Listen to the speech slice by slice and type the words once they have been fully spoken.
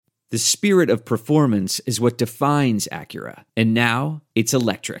The spirit of performance is what defines Acura, and now it's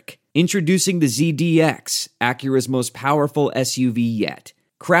electric. Introducing the ZDX, Acura's most powerful SUV yet.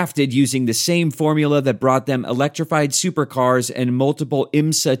 Crafted using the same formula that brought them electrified supercars and multiple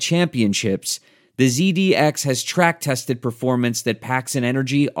IMSA championships, the ZDX has track-tested performance that packs an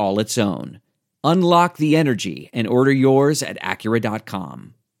energy all its own. Unlock the energy and order yours at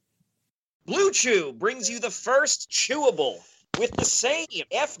Acura.com. Blue Chew brings you the first chewable with the same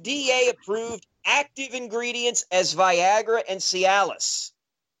FDA-approved active ingredients as Viagra and Cialis.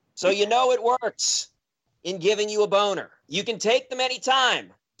 So you know it works in giving you a boner. You can take them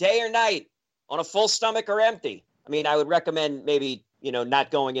anytime, day or night, on a full stomach or empty. I mean, I would recommend maybe,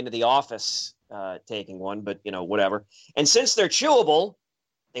 not going into the office taking one, but, whatever. And since they're chewable,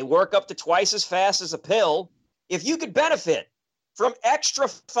 they work up to twice as fast as a pill. If you could benefit from extra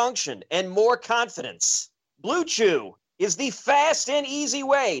function and more confidence, Blue Chew is the fast and easy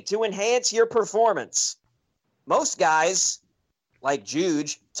way to enhance your performance. Most guys, like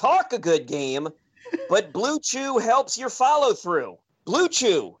Juge, talk a good game, but Blue Chew helps your follow-through. Blue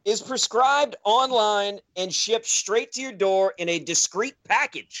Chew is prescribed online and shipped straight to your door in a discreet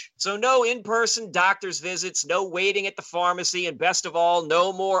package. So no in-person doctor's visits, no waiting at the pharmacy, and best of all,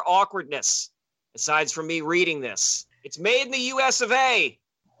 no more awkwardness. Aside from me reading this. It's made in the US of A,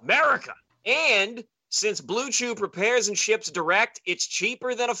 America. And since Blue Chew prepares and ships direct, it's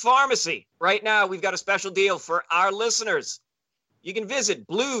cheaper than a pharmacy. Right now, we've got a special deal for our listeners. You can visit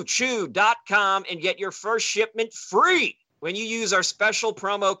BlueChew.com and get your first shipment free when you use our special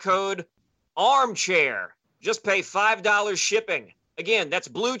promo code ARMCHAIR. Just pay $5 shipping. Again, that's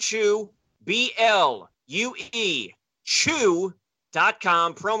Blue Chew, BLUE,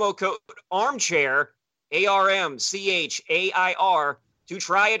 Chew.com, promo code ARMCHAIR, ARMCHAIR, to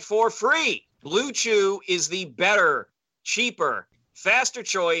try it for free. Blue Chew is the better, cheaper, faster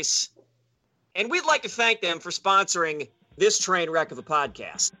choice, and we'd like to thank them for sponsoring this train wreck of a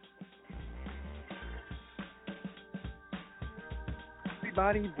podcast.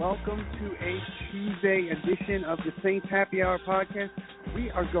 Everybody, welcome to a Tuesday edition of the Saints Happy Hour podcast.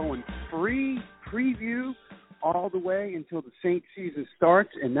 We are going free preview all the way until the Saints season starts,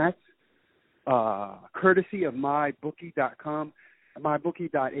 and that's courtesy of mybookie.com,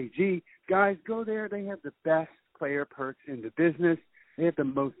 mybookie.ag. Guys, go there. They have the best player perks in the business. They have the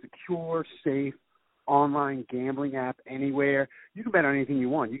most secure, safe online gambling app anywhere. You can bet on anything you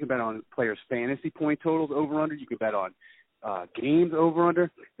want. You can bet on players' fantasy point totals over under. You can bet on games over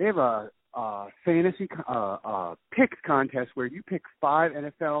under. They have a fantasy picks contest where you pick 5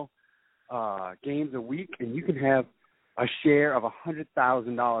 NFL games a week, and you can have a share of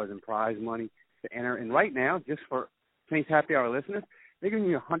 $100,000 in prize money to enter. And right now, just for Saints Happy Hour listeners, they're giving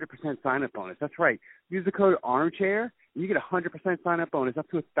you a 100% sign-up bonus. That's right. Use the code ARMCHAIR, and you get a 100% sign-up bonus up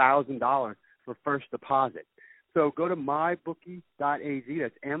to $1,000 for first deposit. So go to mybookie.ag.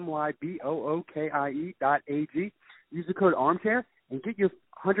 That's mybookie.ag. Use the code ARMCHAIR and get your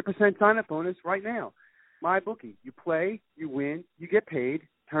 100% sign-up bonus right now. MyBookie. You play, you win, you get paid.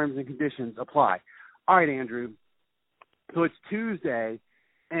 Terms and conditions apply. All right, Andrew. So it's Tuesday,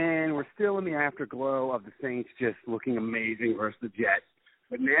 and we're still in the afterglow of the Saints just looking amazing versus the Jets.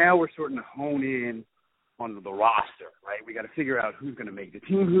 But now we're starting to hone in on the roster, right? We got to figure out who's going to make the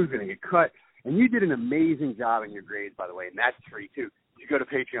team, who's going to get cut. And you did an amazing job in your grades, by the way, and that's free, too. You go to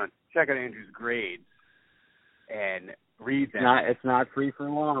Patreon, check out Andrew's grades, and read them. It's not free for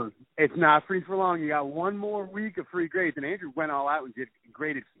long. It's not free for long. You got one more week of free grades, and Andrew went all out and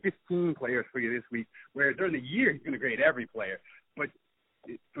graded 15 players for you this week, where during the year he's going to grade every player. But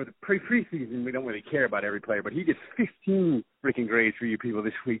for the preseason, we don't really care about every player, but he gets 15 freaking grades for you people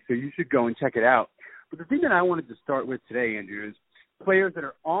this week, so you should go and check it out. But the thing that I wanted to start with today, Andrew, is players that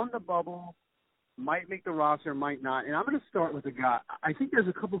are on the bubble, might make the roster, might not. And I'm going to start with a guy. I think there's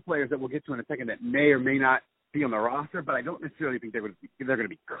a couple players that we'll get to in a second that may or may not be on the roster, but I don't necessarily think they're going to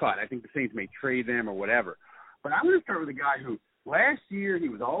be cut. I think the Saints may trade them or whatever. But I'm going to start with a guy who last year he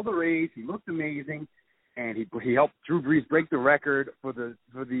was all the rage. He looked amazing, and he helped Drew Brees break the record for the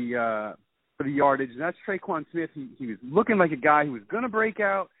yardage. And that's Tre'Quan Smith. He was looking like a guy who was going to break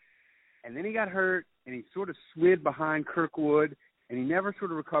out, and then he got hurt, and he sort of slid behind Kirkwood, and he never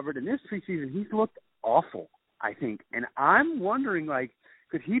sort of recovered. And this preseason, he's looked awful, I think. And I'm wondering,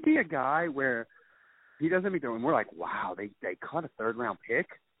 could he be a guy where he doesn't make the and we're like, wow, they cut a third-round pick?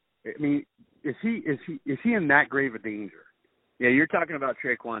 I mean, is he in that grave of danger? Yeah, you're talking about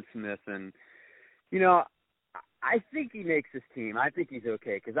Tre'Quan Smith, and, I think he makes this team. I think he's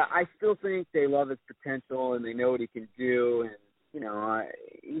okay because I still think they love his potential and they know what he can do. And,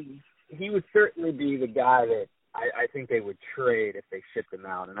 he would certainly be the guy that I think they would trade if they shipped him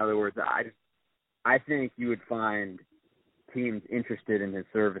out. In other words, I think you would find teams interested in his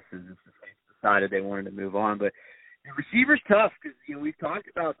services if they decided they wanted to move on. But the receiver's tough because, we've talked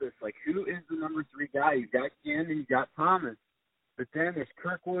about this. Like, who is the number 3 guy? You've got Gannon, you've got Thomas. But then there's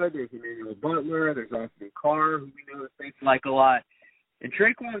Kirkwood, there's Emmanuel Butler, there's Austin Carr, who we know the Saints like a lot. And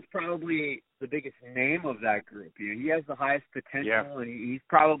Traquan's probably the biggest name of that group. He has the highest potential, and he's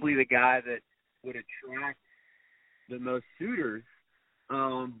probably the guy that would attract the most suitors.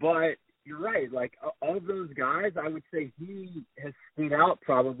 But you're right. Like, of those guys, I would say he has stood out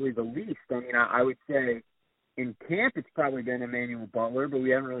probably the least. I mean, I would say in camp it's probably been Emmanuel Butler, but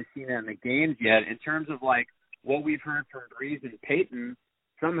we haven't really seen that in the games yet. In terms of, like, what we've heard from Breeze and Peyton,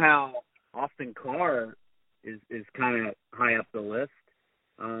 somehow Austin Carr is kind of high up the list.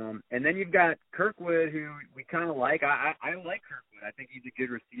 And then you've got Kirkwood, who we kind of like. I like Kirkwood. I think he's a good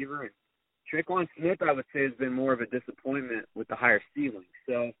receiver. And Traquan Smith, I would say, has been more of a disappointment with the higher ceiling.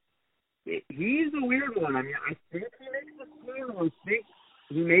 So he's a weird one. I mean, I think he makes the team. I think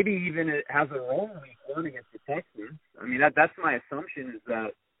he maybe even has a role in week 1 against the Texans. I mean, that's my assumption, is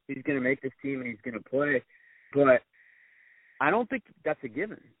that he's going to make this team and he's going to play. But I don't think that's a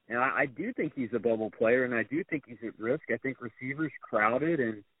given. And I do think he's a bubble player, and I do think he's at risk. I think receivers crowded,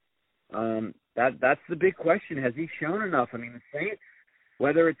 and that's the big question. Has he shown enough? I mean, the Saints,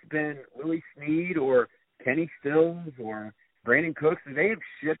 whether it's been Willie Snead or Kenny Stills or Brandon Cooks, they have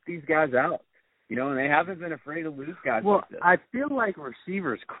shipped these guys out, and they haven't been afraid to lose guys like this. I feel like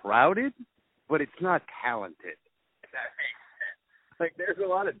receivers crowded, but it's not talented. If that makes sense. Like, there's a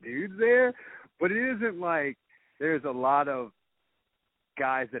lot of dudes there, but it isn't like there's a lot of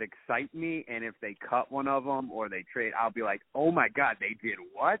guys that excite me, and if they cut one of them or they trade, I'll be like, oh my God, they did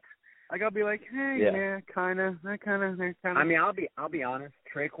what? Like, I'll be like, hey, kind of. I mean, I'll be honest.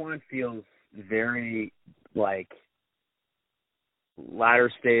 Traquan feels very like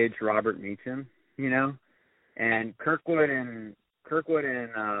latter stage Robert Meacham, and Kirkwood and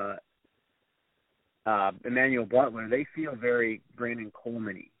Emmanuel Butler, they feel very Brandon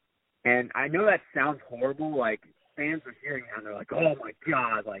Coleman-y. And I know that sounds horrible. Like, fans are hearing that and they're like, oh my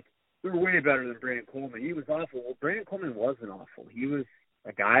God, like, we were way better than Brandon Coleman. He was awful. Well, Brandon Coleman wasn't awful. He was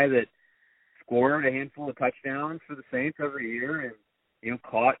a guy that scored a handful of touchdowns for the Saints every year and,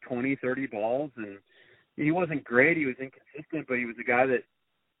 caught 20, 30 balls. And he wasn't great. He was inconsistent, but he was a guy that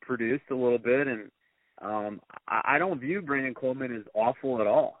produced a little bit. And I don't view Brandon Coleman as awful at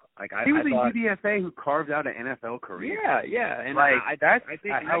all. Like, he was a UDFA who carved out an NFL career. Yeah. And like, I think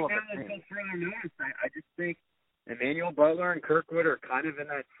right now, until further notice, I just think Emmanuel Butler and Kirkwood are kind of in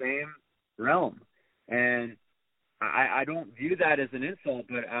that same realm. And I don't view that as an insult,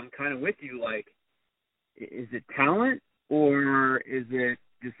 but I'm kind of with you. Like, is it talent, or is it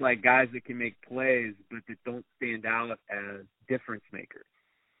just like guys that can make plays but that don't stand out as difference makers?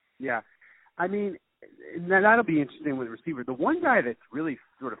 Yeah. I mean, that'll be interesting with the receiver. The one guy that's really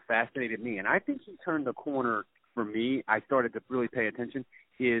sort of fascinated me, and I think he turned the corner for me, I started to really pay attention,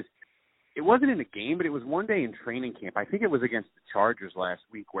 is it wasn't in the game, but it was one day in training camp. I think it was against the Chargers last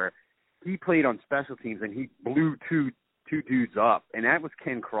week, where he played on special teams and he blew two dudes up, and that was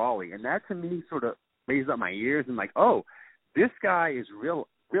Ken Crawley. And that, to me, sort of raised up my ears and like, oh, this guy is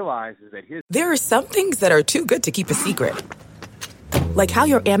realizes that his... There are some things that are too good to keep a secret. Like how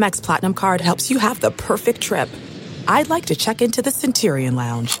your Amex Platinum card helps you have the perfect trip. I'd like to check into the Centurion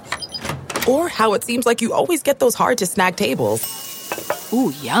Lounge. Or how it seems like you always get those hard-to-snag tables.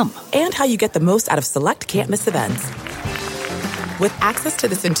 Ooh, yum. And how you get the most out of select can't-miss events. With access to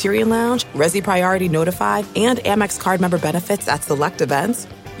the Centurion Lounge, Resi Priority Notified, and Amex card member benefits at select events,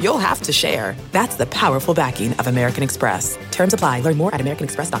 you'll have to share. That's the powerful backing of American Express. Terms apply. Learn more at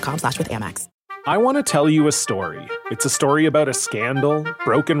americanexpress.com/withAmex. I want to tell you a story. It's a story about a scandal,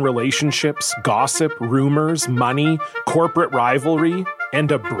 broken relationships, gossip, rumors, money, corporate rivalry,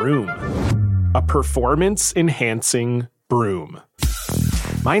 and a broom. A performance-enhancing broom.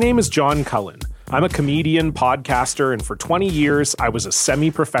 My name is John Cullen. I'm a comedian, podcaster, and for 20 years, I was a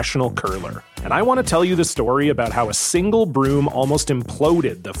semi-professional curler. And I want to tell you the story about how a single broom almost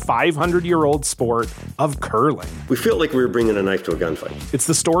imploded the 500-year-old sport of curling. We felt like we were bringing a knife to a gunfight. It's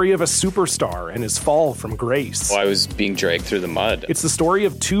the story of a superstar and his fall from grace. Well, I was being dragged through the mud. It's the story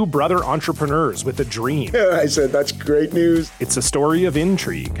of two brother entrepreneurs with a dream. I said, that's great news. It's a story of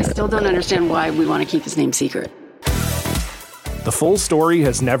intrigue. I still don't understand why we want to keep his name secret. The full story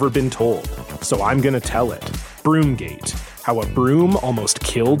has never been told, so I'm going to tell it. Broomgate, how a broom almost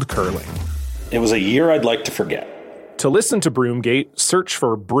killed curling. It was a year I'd like to forget. To listen to Broomgate, search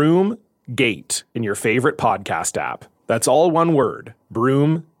for Broomgate in your favorite podcast app. That's all one word,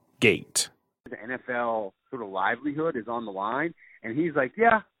 Broomgate. the NFL sort of livelihood is on the line, and he's like,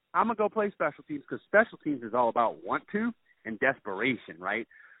 yeah, I'm going to go play special teams because special teams is all about want to and desperation, right?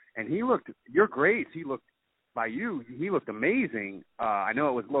 And he looked – your grades, he looked – by you, he looked amazing. I know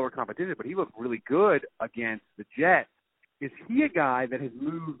it was lower competition, but he looked really good against the Jets. Is he a guy that has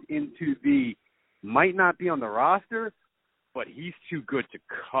moved into the might not be on the roster, but he's too good to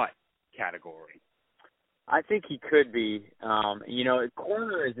cut category? I think he could be.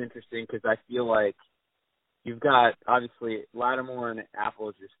 Corner is interesting because I feel like you've got, obviously, Lattimore and Apple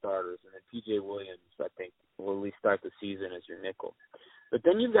as your starters, and then P.J. Williams, I think, will at least start the season as your nickel. But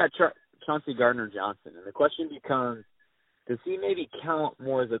then you've got Chauncey Gardner-Johnson, and the question becomes, does he maybe count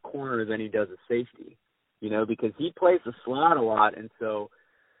more as a corner than he does a safety? Because he plays the slot a lot, and so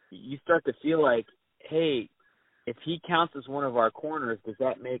you start to feel like, hey, if he counts as one of our corners, does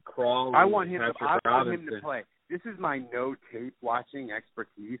that make Crawley? I want him to play. This is my no-tape watching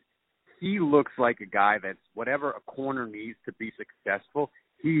expertise. He looks like a guy that's whatever a corner needs to be successful,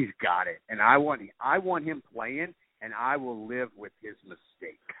 he's got it. And I want him playing, and I will live with his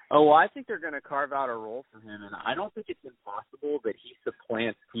mistake. Oh, well, I think they're going to carve out a role for him, and I don't think it's impossible that he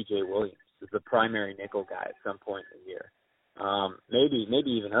supplants P.J. Williams as the primary nickel guy at some point in the year.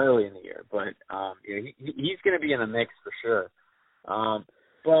 Maybe even early in the year, but he's going to be in the mix for sure.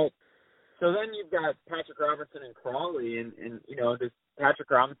 But so then you've got Patrick Robinson and Crawley, and does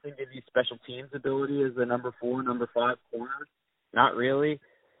Patrick Robinson give you special teams ability as the number 4, number 5 corner? Not really.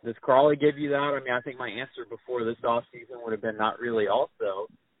 Does Crawley give you that? I mean, I think my answer before this offseason would have been not really also.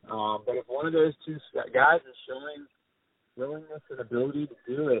 But if one of those two guys is showing willingness and ability to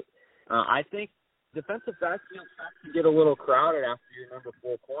do it, I think defensive backfield starts to get a little crowded after your number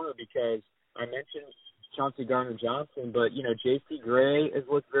 4 corner because I mentioned Chauncey Gardner-Johnson, but, J.C. Gray has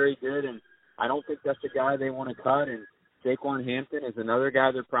looked very good, and I don't think that's the guy they want to cut. And Saquon Hampton is another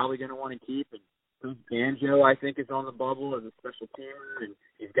guy they're probably going to want to keep. And Bruce Banjo, I think, is on the bubble as a special teamer. And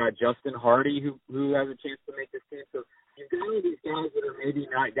you've got Justin Hardy, who has a chance to make this team. So you've got all these guys that are maybe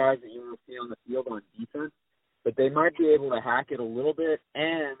not guys that you want to see on the field on defense, but they might be able to hack it a little bit,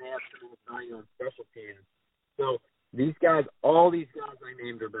 and they have some value on special teams. So these guys, all these guys I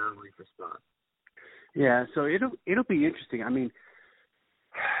named are battling for spots. Yeah, so it'll be interesting. I mean,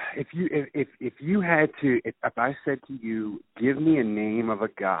 if you had to, if I said to you, give me a name of a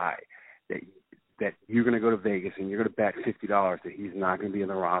guy that you're going to go to Vegas and you're going to bet $50 that he's not going to be in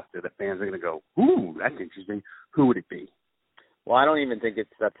the roster, the fans are going to go, ooh, that's interesting. Who would it be? Well, I don't even think it's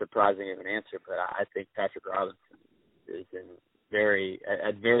that surprising of an answer, but I think Patrick Robinson is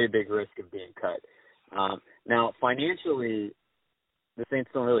at very big risk of being cut. Now, financially, the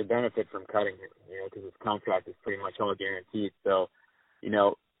Saints don't really benefit from cutting him, because his contract is pretty much all guaranteed. So,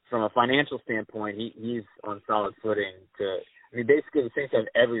 from a financial standpoint, he's on solid footing basically the Saints have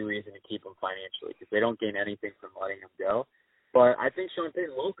every reason to keep him financially because they don't gain anything from letting him go. But I think Sean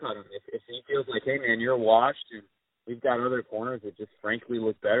Payton will cut him if he feels like, hey, man, you're washed and we've got other corners that just frankly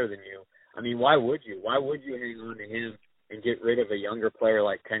look better than you. I mean, why would you? Why would you hang on to him and get rid of a younger player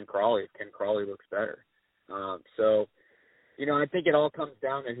like Ken Crawley if Ken Crawley looks better? I think it all comes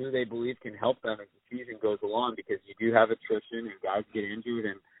down to who they believe can help them as the season goes along because you do have attrition and guys get injured.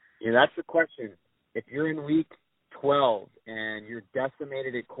 And, that's the question. If you're in week 12 and you're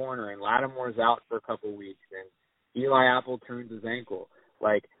decimated at corner and Lattimore's out for a couple of weeks and Eli Apple turns his ankle,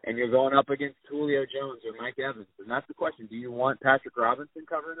 and you're going up against Julio Jones or Mike Evans, and that's the question. Do you want Patrick Robinson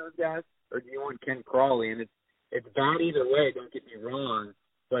covering those guys or do you want Ken Crawley? And it's bad either way, don't get me wrong,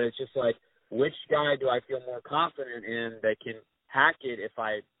 but it's just which guy do I feel more confident in that can hack it if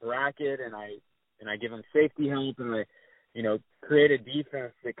I bracket and I give him safety help and I create a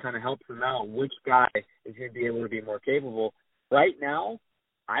defense that kind of helps him out? Which guy is going to be able to be more capable? Right now,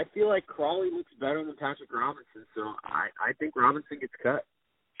 I feel like Crawley looks better than Patrick Robinson, so I think Robinson gets cut.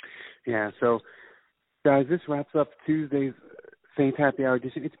 Yeah, so, guys, this wraps up Tuesday's Saints Happy Hour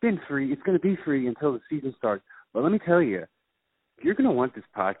edition. It's been free. It's going to be free until the season starts. But let me tell you, you're going to want this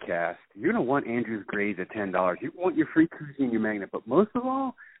podcast. You're going to want Andrew's grades at $10. You want your free koozie and your magnet. But most of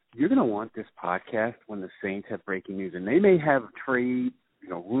all, you're going to want this podcast when the Saints have breaking news. And they may have trades,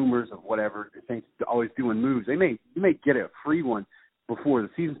 rumors of whatever. The Saints are always doing moves. You may get a free one before the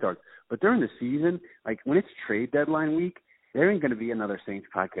season starts. But during the season, when it's trade deadline week, there ain't going to be another Saints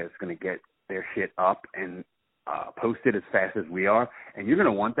podcast that's going to get their shit up and posted as fast as we are. And you're going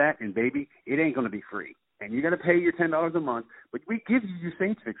to want that. And, baby, it ain't going to be free. And you're going to pay your $10 a month, but we give you your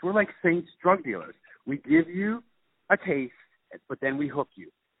Saints fix. We're like Saints drug dealers. We give you a taste, but then we hook you.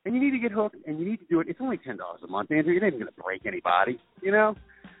 And you need to get hooked, and you need to do it. It's only $10 a month, Andrew. It ain't going to break anybody,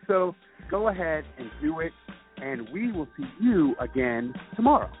 So go ahead and do it, and we will see you again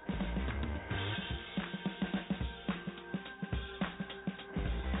tomorrow.